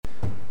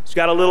It's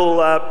got a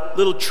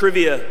little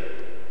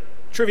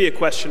trivia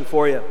question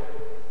for you.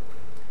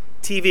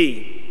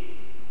 TV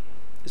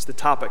is the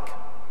topic.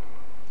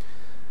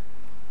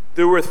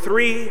 There were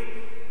 3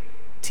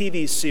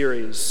 TV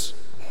series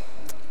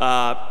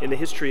in the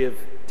history of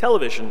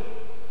television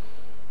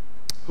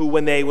who,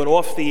 when they went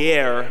off the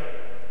air,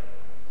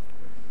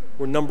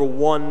 were number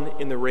 1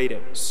 in the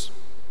ratings.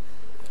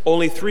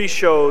 Only 3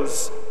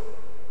 shows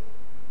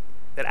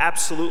that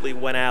absolutely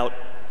went out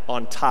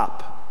on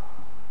top.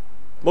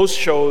 Most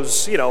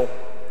shows,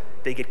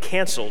 they get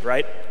canceled,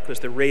 right? Because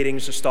the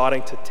ratings are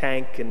starting to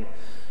tank and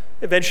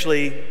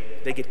eventually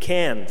they get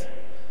canned.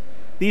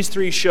 These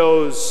 3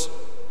 shows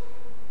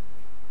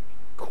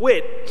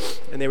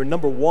quit and they were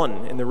number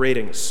 1 in the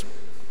ratings.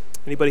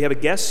 Anybody have a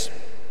guess?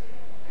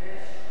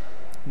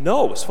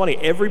 No, it's funny.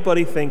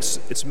 Everybody thinks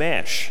it's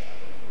MASH.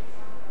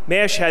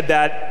 MASH had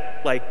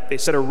that, they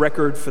set a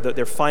record for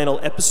their final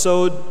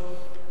episode,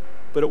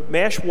 but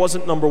MASH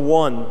wasn't number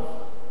 1.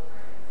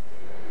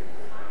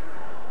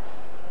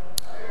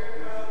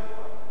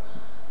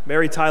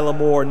 Mary Tyler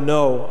Moore,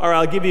 no. All right,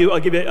 I'll give you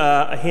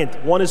a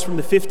hint. 1 is from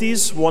the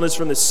 50s, 1 is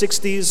from the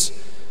 60s,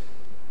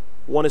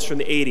 1 is from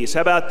the 80s.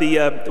 How about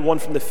the one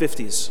from the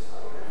 50s?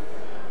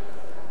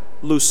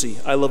 Lucy,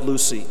 I Love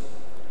Lucy.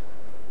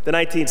 The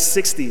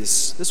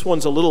 1960s, this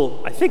one's a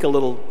little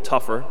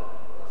tougher.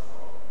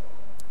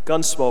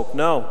 Gunsmoke,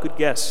 no, good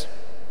guess.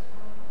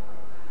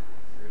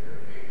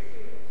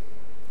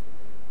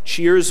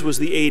 Cheers was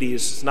the 80s,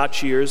 it's not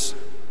Cheers.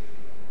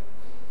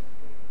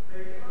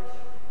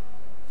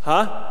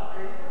 Huh?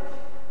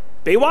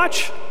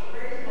 Baywatch?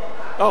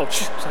 Oh,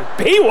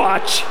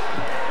 Baywatch?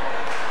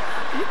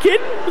 Are you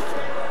kidding?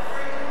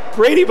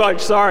 Brady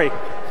Bunch, sorry.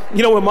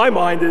 Where my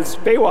mind is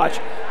Baywatch.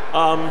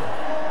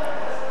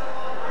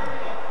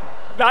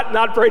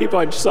 Not Brady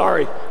Bunch,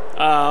 sorry.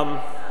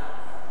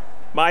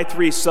 My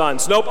 3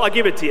 Sons. Nope, I'll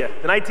give it to you.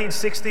 The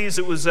 1960s,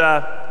 it was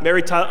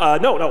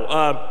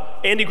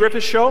Andy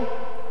Griffith's show.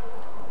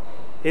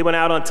 They went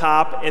out on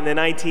top. In the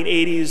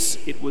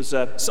 1980s, it was,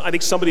 I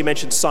think somebody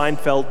mentioned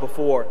Seinfeld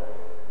before.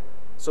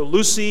 So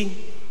Lucy,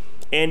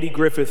 Andy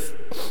Griffith,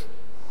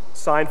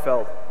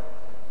 Seinfeld.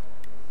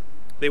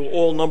 They were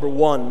all number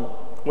 1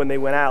 when they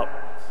went out.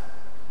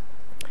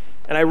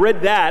 And I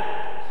read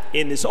that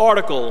in this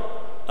article,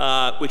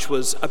 which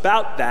was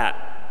about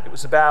that. It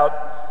was about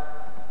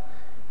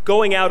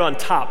going out on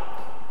top,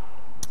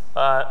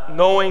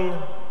 knowing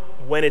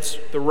when it's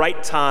the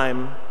right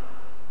time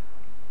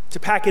to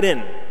pack it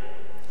in,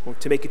 or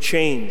to make a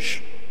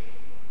change.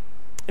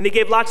 And they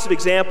gave lots of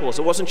examples.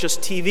 It wasn't just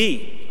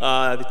TV.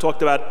 They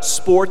talked about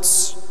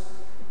sports,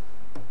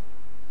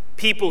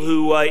 people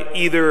who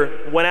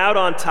either went out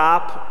on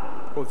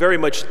top or very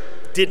much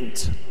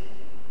didn't.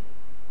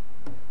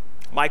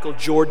 Michael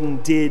Jordan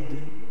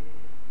did.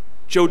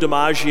 Joe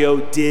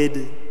DiMaggio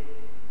did.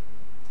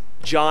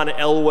 John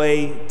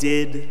Elway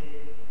did.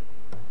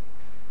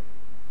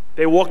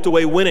 They walked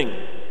away winning.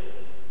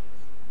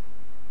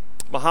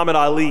 Muhammad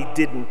Ali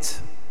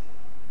didn't.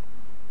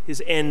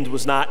 His end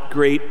was not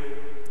great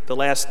the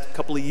last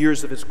couple of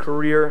years of his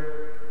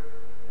career.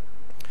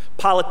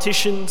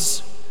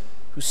 Politicians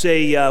who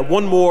say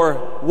one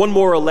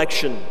more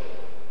election,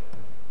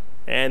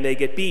 and they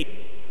get beat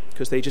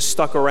because they just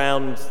stuck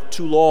around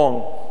too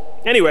long.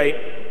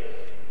 Anyway,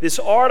 this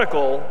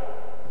article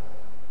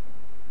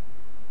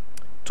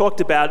talked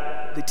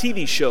about the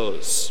TV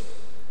shows,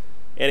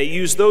 and it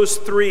used those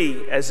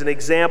 3 as an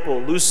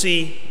example: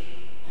 Lucy,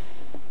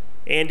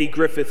 Andy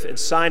Griffith, and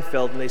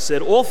Seinfeld. And they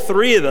said all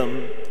 3 of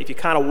them, if you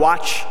kind of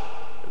watch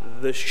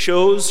the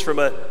shows from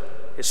a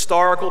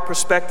historical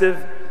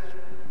perspective,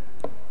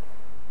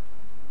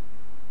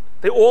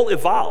 they all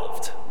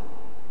evolved,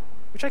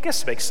 which I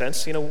guess makes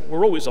sense.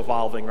 We're always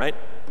evolving, right?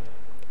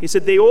 He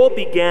said they all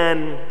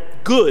began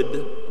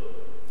good,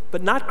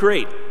 but not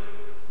great.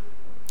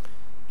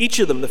 Each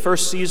of them, the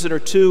first season or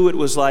 2, it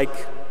was like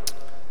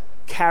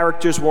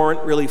characters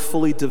weren't really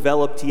fully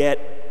developed yet.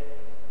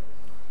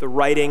 The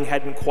writing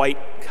hadn't quite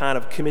kind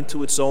of come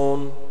into its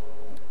own.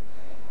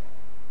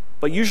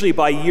 But usually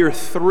by year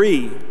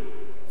 3,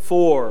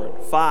 4,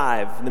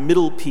 5, in the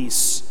middle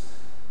piece,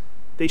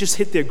 they just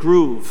hit their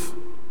groove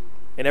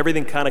and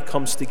everything kind of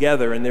comes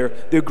together, and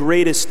their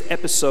greatest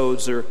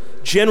episodes are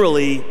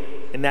generally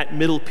in that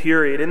middle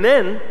period. And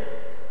then,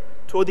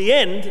 toward the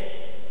end,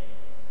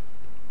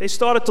 they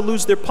started to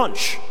lose their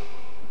punch.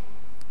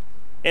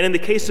 And in the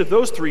case of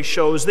those 3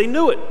 shows, they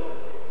knew it.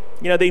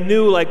 They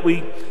knew,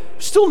 we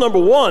still number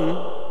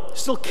 1,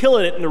 still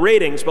killing it in the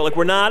ratings, but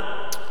we're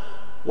not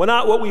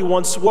what we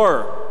once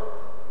were.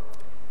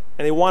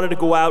 And they wanted to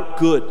go out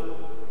good.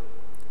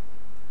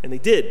 And they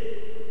did.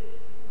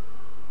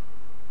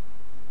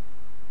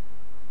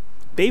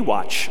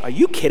 Baywatch. Are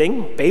you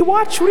kidding?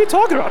 Baywatch? What are you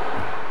talking about?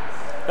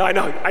 No,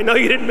 I know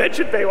you didn't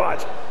mention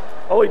Baywatch.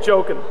 Only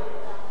joking.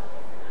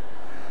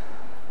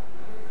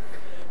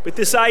 But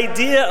this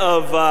idea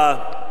of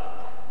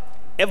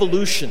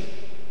evolution,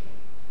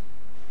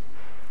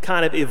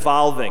 kind of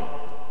evolving,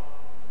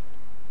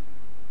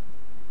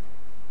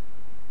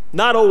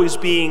 not always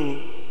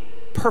being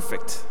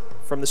perfect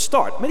from the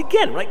start. I mean,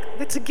 again, right,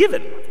 that's a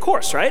given, of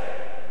course, right?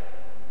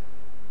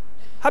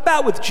 How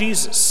about with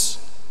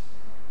Jesus?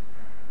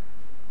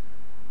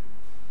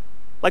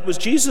 Like, was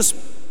Jesus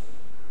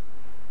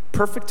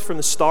perfect from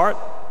the start?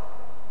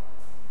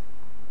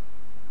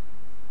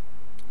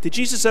 Did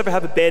Jesus ever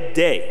have a bad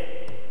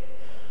day?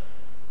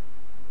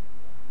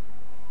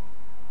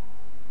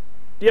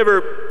 Do you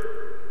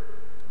ever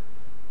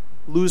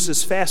lose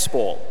his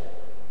fastball?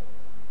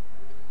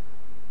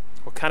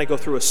 Or kind of go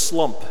through a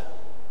slump?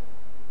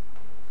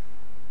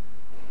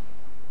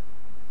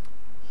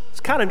 It's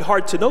kind of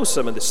hard to know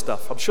some of this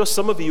stuff. I'm sure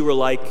some of you were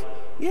like,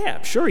 yeah,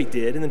 I'm sure he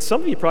did. And then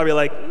some of you probably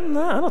like,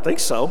 no, I don't think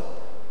so.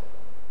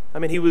 I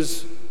mean, he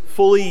was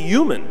fully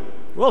human.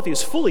 Well, if he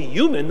was fully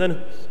human,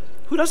 then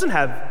who doesn't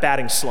have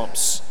batting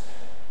slumps?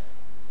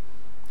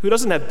 Who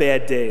doesn't have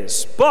bad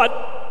days? But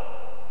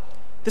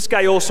this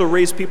guy also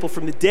raised people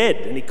from the dead,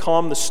 and he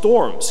calmed the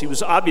storms. He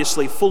was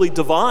obviously fully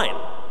divine.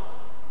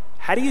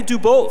 How do you do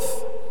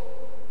both?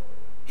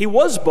 He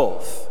was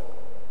both.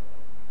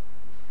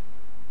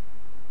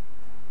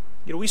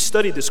 You know, we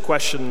studied this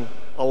question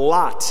a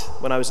lot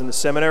when I was in the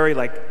seminary,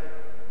 like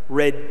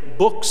read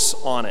books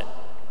on it.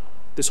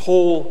 This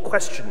whole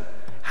question,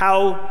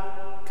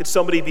 how could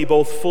somebody be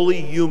both fully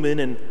human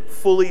and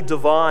fully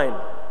divine?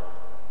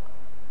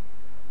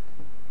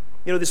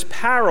 You know, this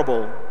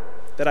parable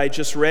that I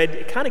just read,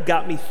 it kind of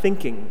got me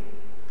thinking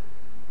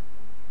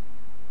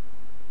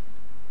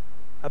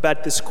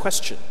about this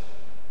question.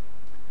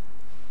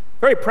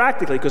 Very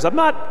practically, because I'm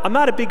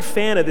not a big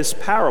fan of this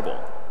parable.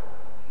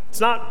 It's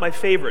not my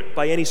favorite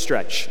by any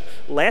stretch.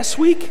 Last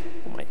week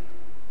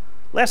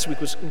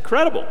was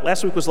incredible.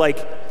 Last week was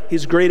like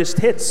his greatest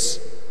hits.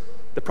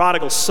 The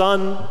prodigal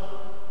son,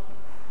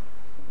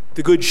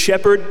 the good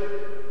shepherd,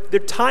 they're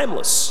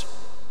timeless.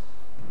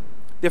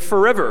 They're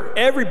forever.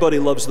 Everybody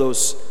loves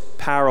those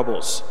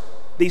parables.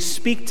 They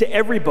speak to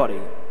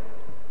everybody.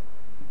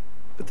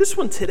 But this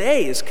one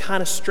today is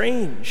kind of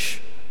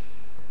strange.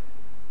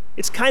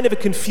 It's kind of a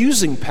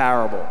confusing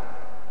parable.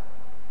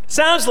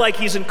 Sounds like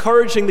he's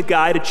encouraging the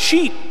guy to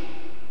cheat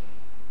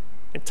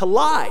and to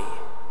lie.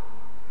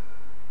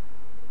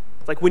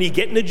 It's like when you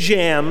get in a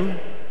jam,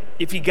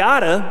 if you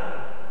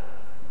gotta,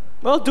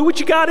 well, do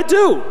what you gotta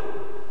do.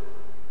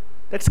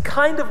 That's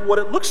kind of what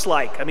it looks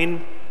like. I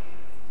mean,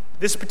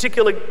 this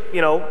particular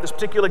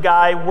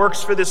guy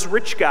works for this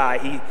rich guy.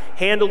 He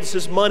handles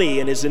his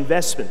money and his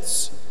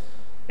investments.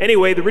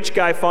 Anyway, the rich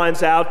guy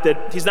finds out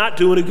that he's not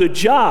doing a good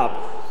job.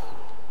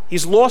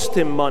 He's lost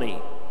him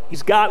money.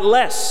 He's got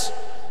less.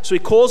 So he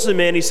calls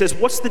him in. He says,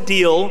 what's the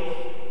deal?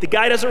 The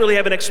guy doesn't really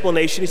have an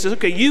explanation. He says,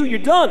 okay, you're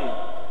done.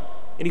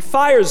 And he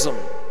fires him.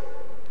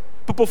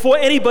 But before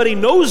anybody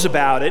knows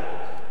about it,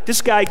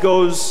 this guy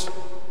goes,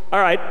 all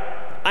right,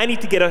 I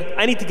need to get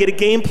a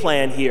game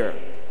plan here.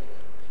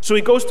 So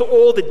he goes to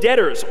all the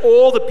debtors,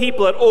 all the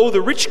people that owe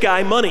the rich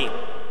guy money.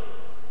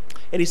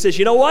 And he says,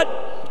 you know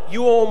what?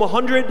 You owe him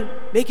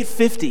 100, make it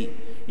 50.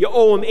 You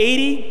owe him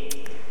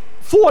 80,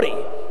 40.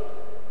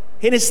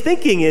 And his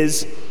thinking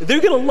is,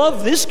 they're going to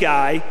love this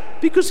guy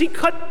because he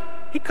cut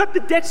the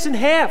debts in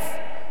half.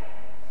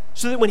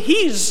 So that when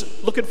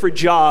he's looking for a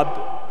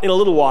job in a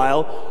little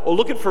while, or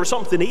looking for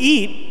something to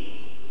eat,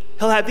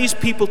 he'll have these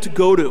people to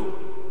go to.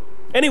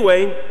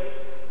 Anyway,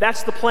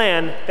 that's the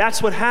plan.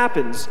 That's what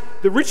happens.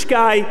 The rich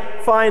guy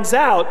finds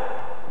out,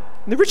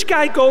 and the rich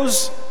guy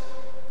goes,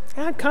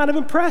 I'm kind of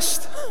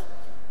impressed.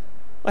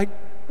 Like,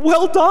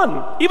 well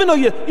done. Even though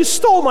you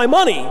stole my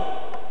money,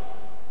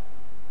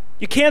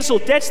 you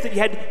canceled debts that he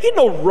had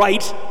no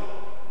right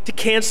to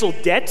cancel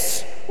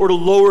debts or to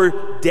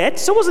lower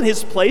debts. It wasn't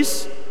his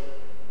place.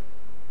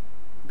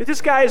 But this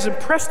guy is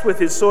impressed with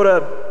his sort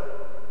of,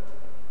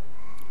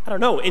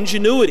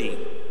 ingenuity.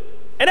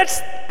 And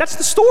that's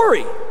the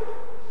story.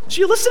 So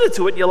you listen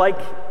to it and you're like,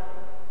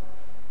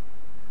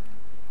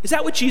 is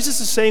that what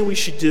Jesus is saying we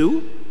should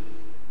do?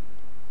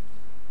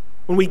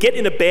 When we get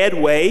in a bad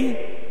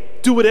way,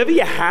 do whatever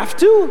you have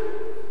to?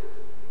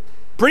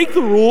 Break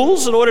the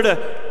rules in order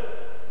to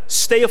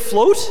stay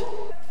afloat?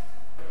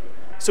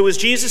 So is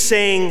Jesus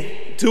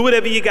saying, do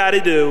whatever you got to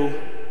do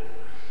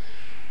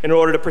in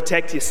order to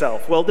protect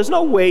yourself? Well, there's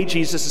no way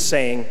Jesus is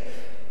saying,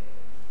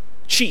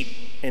 cheat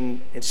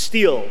and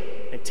steal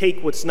and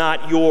take what's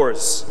not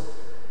yours.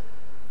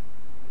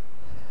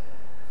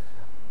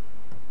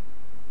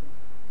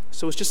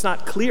 So it's just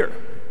not clear.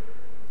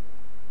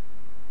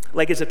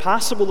 Like, is it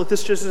possible that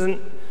this just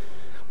isn't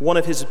one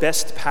of his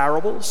best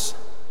parables?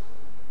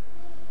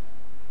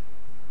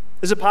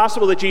 Is it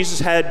possible that Jesus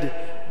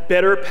had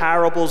better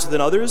parables than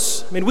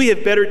others? I mean, we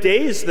have better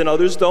days than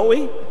others, don't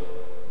we?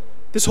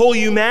 This whole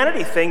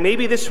humanity thing,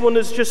 maybe this one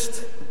is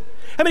just,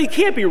 he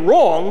can't be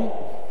wrong.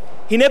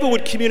 He never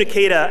would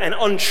communicate an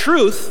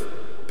untruth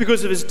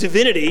because of his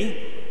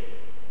divinity.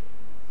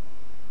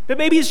 But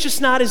maybe it's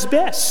just not his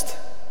best.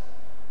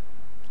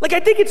 Like, I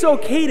think it's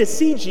okay to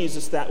see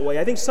Jesus that way.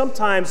 I think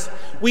sometimes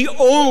we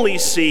only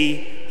see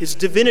his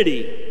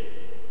divinity.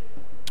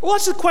 Well,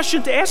 that's the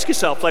question to ask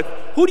yourself. Like,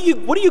 what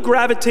do you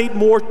gravitate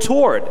more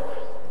toward?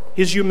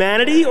 His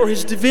humanity or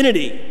his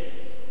divinity?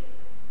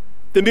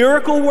 The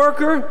miracle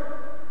worker,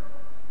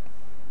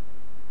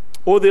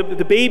 or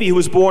the baby who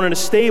was born in a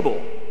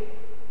stable,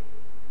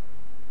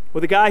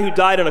 or the guy who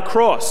died on a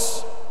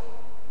cross,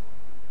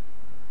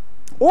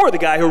 or the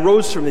guy who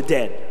rose from the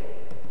dead.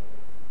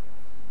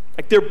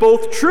 Like, they're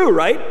both true,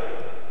 right?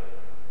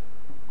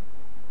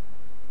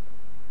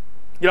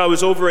 You know, I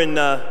was over in,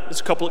 this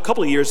a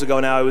couple of years ago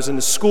now, I was in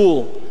the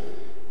school,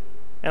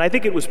 and I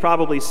think it was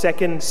probably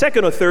second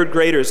or third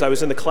graders. I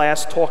was in the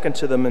class talking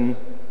to them, and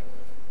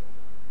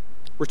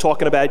we're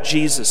talking about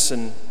Jesus,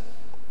 and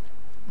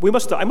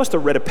I must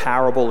have read a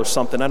parable or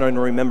something, I don't even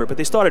remember, but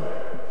they started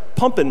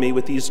pumping me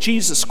with these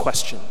Jesus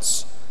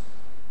questions.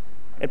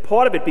 And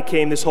part of it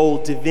became this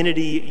whole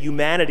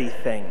divinity-humanity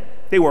thing.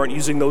 They weren't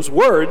using those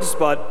words,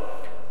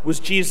 but was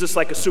Jesus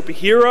like a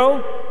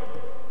superhero?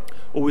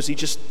 Or was he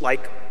just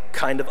like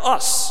kind of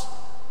us?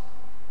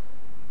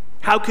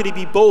 How could he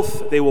be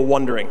both, they were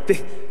wondering.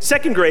 The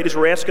second graders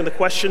were asking the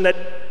question that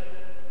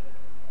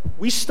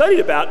we studied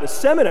about in the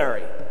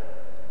seminary.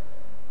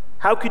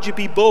 How could you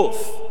be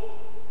both?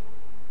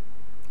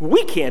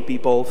 We can't be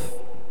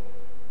both.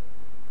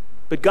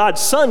 But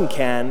God's Son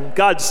can.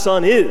 God's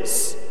Son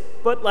is.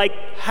 But, like,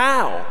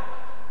 how?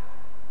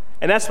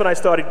 And that's when I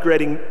started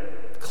getting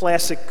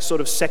classic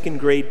sort of second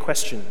grade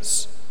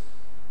questions.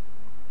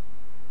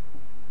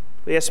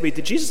 They asked me,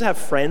 did Jesus have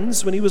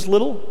friends when he was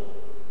little?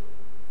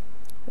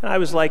 And I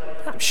was like,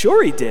 I'm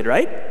sure he did,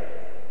 right?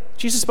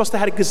 Jesus must have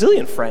had a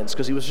gazillion friends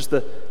because he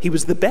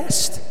was the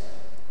best.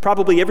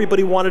 Probably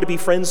everybody wanted to be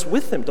friends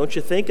with him, don't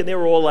you think? And they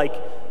were all like,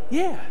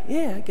 yeah,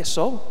 I guess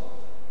so.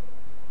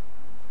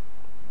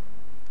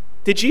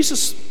 Did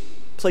Jesus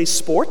play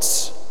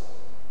sports?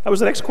 That was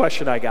the next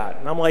question I got.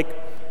 And I'm like,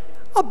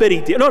 I'll bet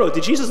he did. No,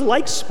 did Jesus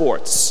like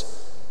sports?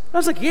 I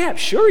was like, yeah, I'm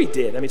sure he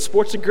did. I mean,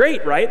 sports are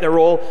great, right? They're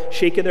all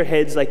shaking their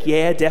heads like,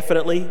 yeah,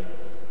 definitely.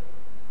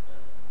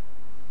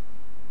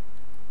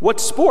 What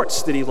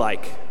sports did he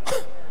like?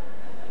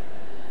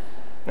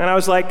 And I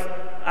was like,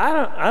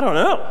 I don't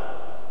know.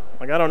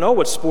 Like, I don't know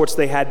what sports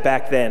they had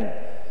back then.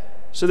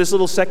 So this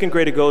little second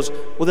grader goes,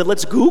 well, then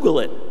let's Google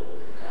it.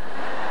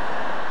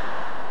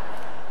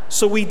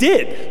 So we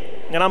did.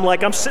 And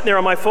I'm sitting there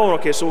on my phone,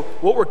 okay, so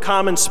what were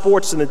common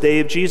sports in the day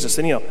of Jesus?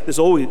 And, you know, there's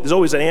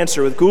always an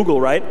answer with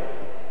Google, right?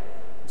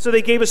 So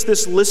they gave us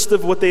this list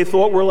of what they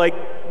thought were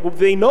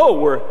they know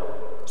were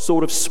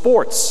sort of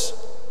sports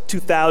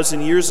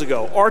 2,000 years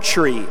ago.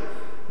 Archery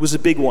was a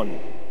big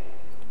one.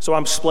 So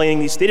I'm explaining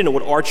these, they didn't know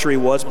what archery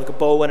was, like a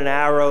bow and an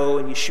arrow,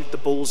 and you shoot the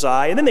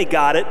bullseye, and then they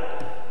got it.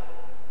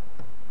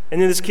 And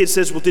then this kid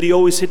says, well, did he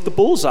always hit the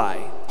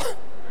bullseye?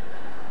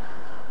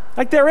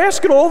 Like, they're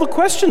asking all the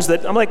questions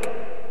that, I'm like,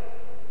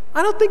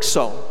 I don't think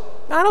so.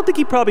 I don't think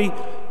he probably,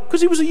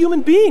 because he was a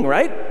human being,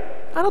 right?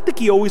 I don't think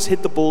he always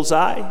hit the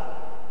bullseye.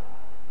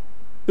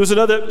 There was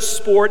another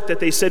sport that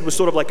they said was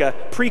sort of like a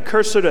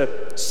precursor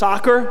to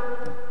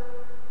soccer.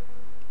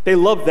 They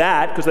love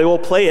that because they all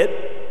play it.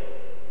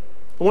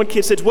 And one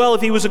kid said, well,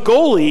 if he was a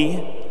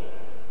goalie,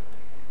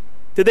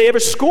 did they ever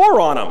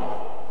score on him?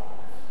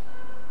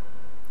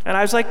 And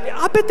I was like,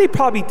 I bet they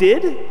probably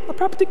did. I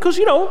probably did, because,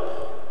 you know,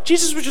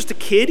 Jesus was just a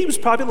kid. He was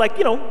probably like,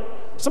 you know,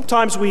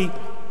 sometimes we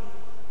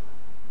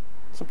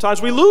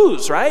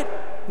lose, right?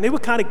 And they were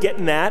kind of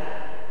getting that.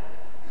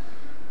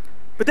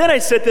 But then I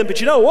said to them, but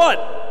you know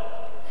what?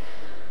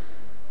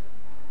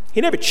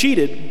 He never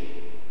cheated. And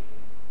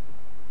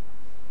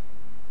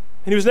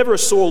he was never a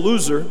sore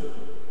loser.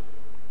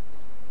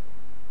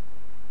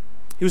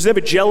 He was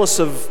never jealous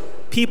of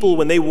people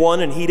when they won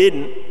and he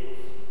didn't.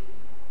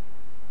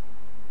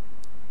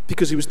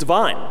 Because he was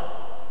divine.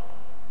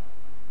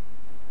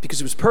 Because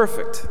he was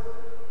perfect.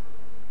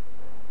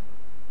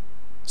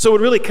 So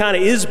it really kind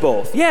of is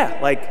both. Yeah,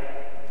 like,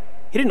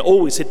 he didn't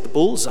always hit the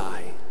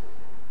bullseye,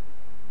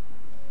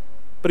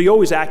 but he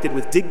always acted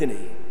with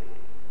dignity.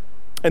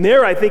 And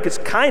there, I think, is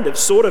kind of,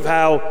 sort of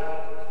how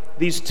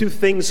these two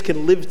things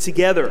can live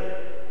together.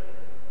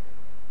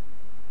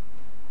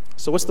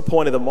 So what's the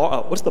point of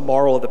what's the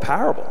moral of the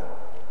parable?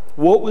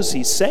 What was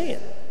he saying?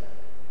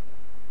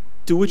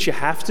 Do what you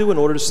have to in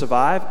order to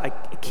survive?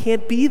 It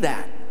can't be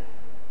that.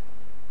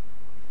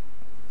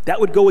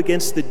 That would go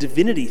against the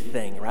divinity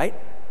thing, right?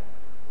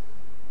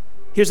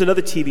 Here's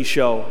another TV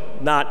show,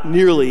 not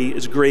nearly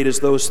as great as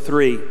those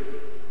three.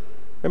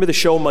 Remember the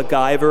show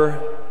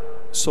MacGyver?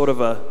 Sort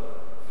of a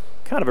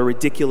kind of a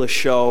ridiculous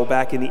show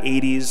back in the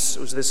 80s. It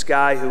was this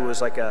guy who was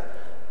like a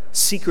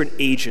secret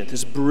agent,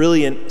 this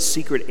brilliant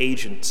secret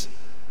agent.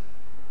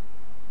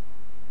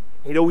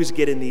 He'd always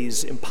get in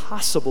these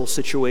impossible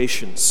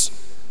situations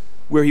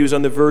where he was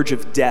on the verge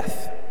of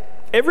death.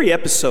 Every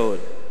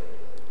episode.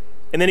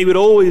 And then he would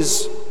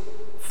always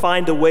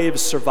find a way of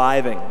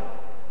surviving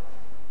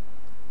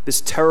this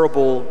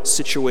terrible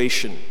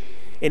situation.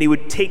 And he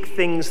would take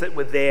things that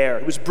were there.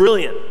 It was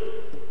brilliant.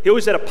 He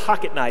always had a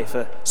pocket knife,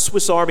 a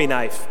Swiss Army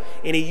knife,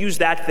 and he used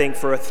that thing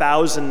for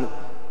 1,000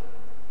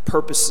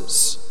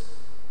 purposes.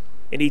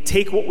 And he'd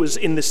take what was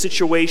in the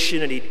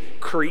situation and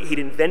he'd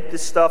invent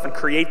this stuff and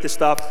create this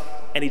stuff,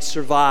 and he'd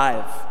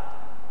survive.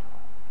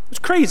 It was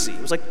crazy.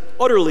 It was like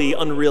utterly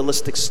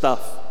unrealistic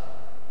stuff.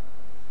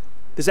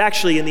 There's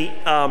actually in the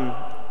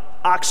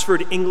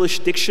Oxford English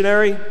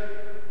Dictionary,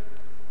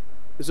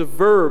 there's a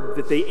verb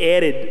that they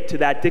added to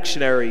that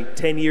dictionary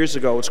 10 years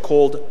ago. It's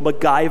called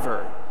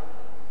MacGyver.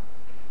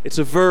 It's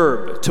a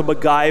verb, to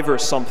MacGyver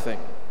something.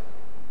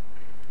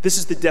 This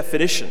is the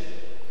definition: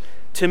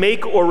 to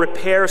make or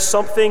repair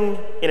something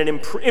in an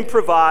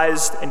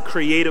improvised and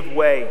creative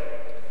way,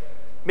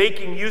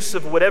 making use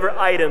of whatever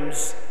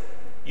items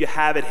you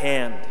have at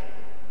hand.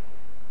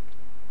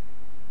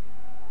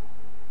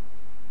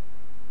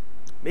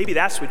 Maybe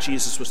that's what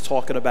Jesus was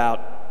talking about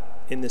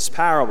in this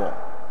parable.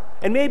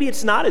 And maybe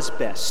it's not his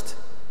best.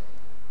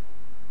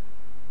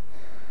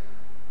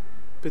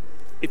 But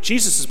if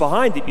Jesus is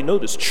behind it, you know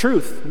there's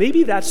truth.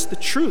 Maybe that's the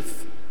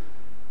truth.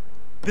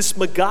 This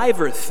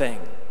MacGyver thing.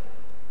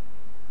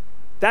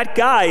 That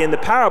guy in the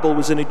parable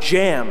was in a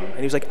jam, and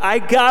he was like, I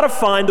gotta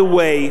find a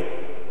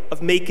way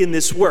of making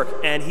this work.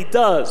 And he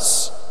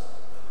does.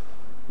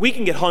 We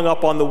can get hung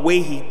up on the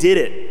way he did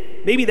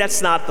it. Maybe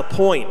that's not the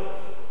point.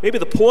 Maybe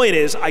the point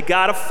is, I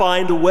gotta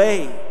find a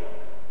way.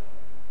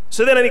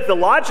 So then I think the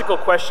logical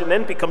question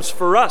then becomes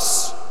for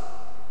us.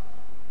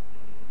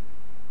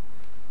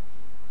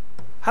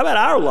 How about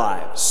our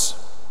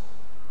lives?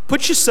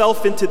 Put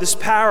yourself into this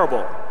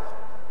parable.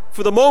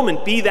 For the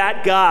moment, be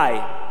that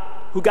guy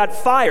who got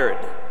fired.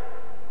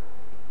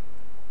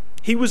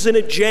 He was in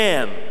a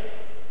jam.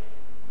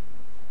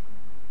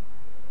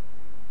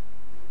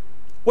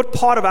 What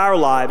part of our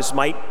lives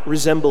might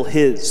resemble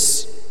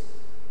his?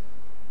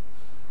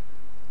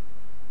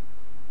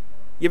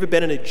 You ever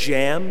been in a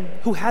jam?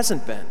 Who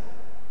hasn't been?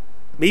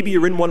 Maybe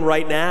you're in one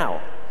right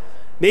now.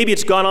 Maybe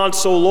it's gone on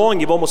so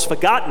long you've almost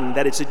forgotten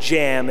that it's a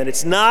jam and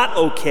it's not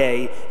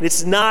okay and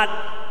it's not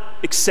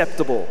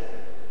acceptable,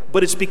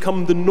 but it's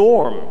become the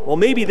norm. Well,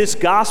 maybe this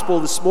gospel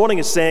this morning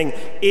is saying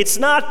it's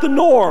not the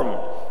norm,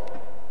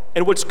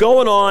 and what's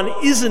going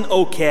on isn't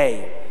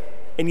okay,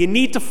 and you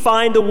need to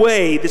find a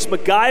way. This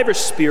MacGyver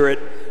spirit,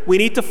 we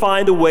need to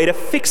find a way to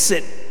fix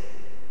it.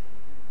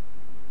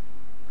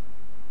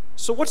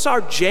 So what's our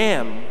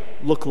jam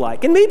look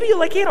like? And maybe you're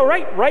like,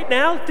 right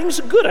now, things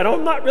are good. I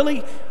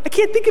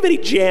can't think of any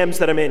jams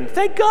that I'm in.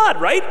 Thank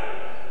God, right?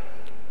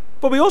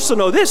 But we also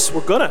know this,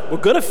 we're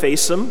gonna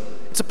face them.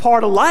 It's a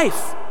part of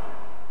life.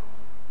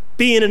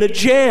 Being in a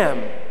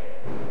jam.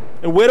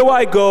 And where do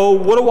I go?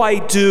 What do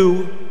I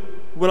do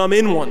when I'm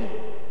in one?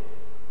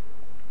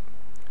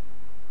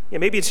 Yeah,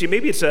 maybe it's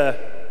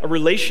a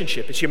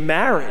relationship. It's your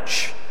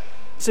marriage.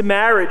 It's a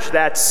marriage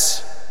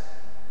that's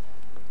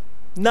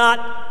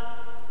not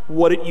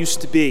what it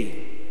used to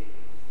be.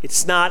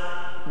 It's not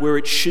where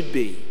it should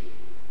be.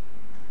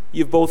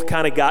 You've both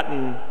kind of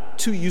gotten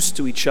too used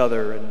to each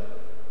other and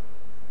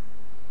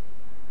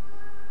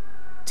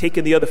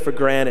taken the other for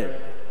granted.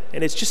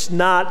 And it's just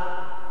not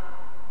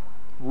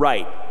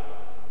right.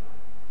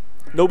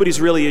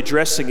 Nobody's really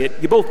addressing it.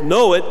 You both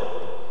know it,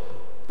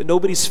 but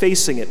nobody's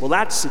facing it. Well,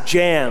 that's a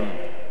jam.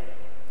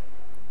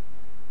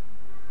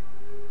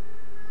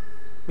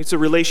 It's a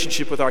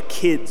relationship with our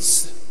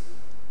kids.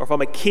 Or if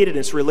I'm a kid in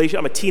this relationship,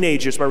 I'm a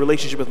teenager, it's my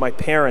relationship with my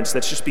parents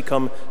that's just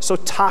become so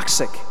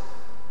toxic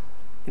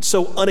and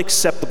so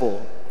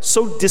unacceptable,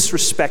 so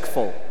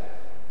disrespectful,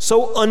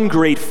 so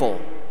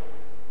ungrateful.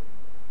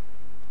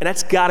 And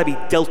that's got to be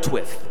dealt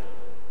with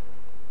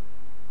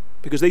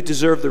because they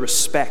deserve the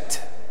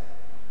respect.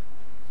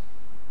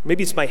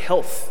 Maybe it's my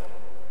health.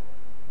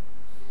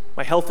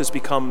 My health has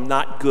become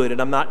not good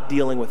and I'm not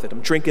dealing with it.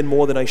 I'm drinking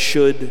more than I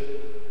should.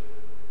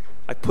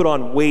 I put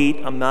on weight.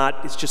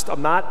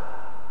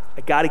 I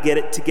got to get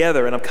it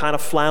together, and I'm kind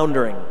of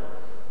floundering.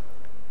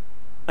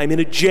 I'm in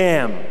a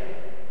jam.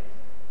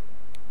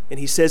 And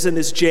he says in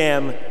this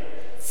jam,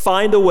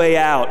 find a way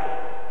out.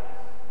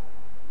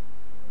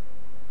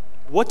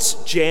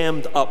 What's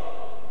jammed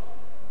up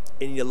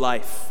in your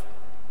life?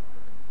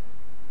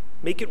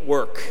 Make it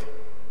work.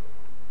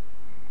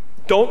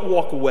 Don't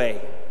walk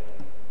away.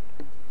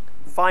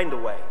 Find a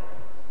way.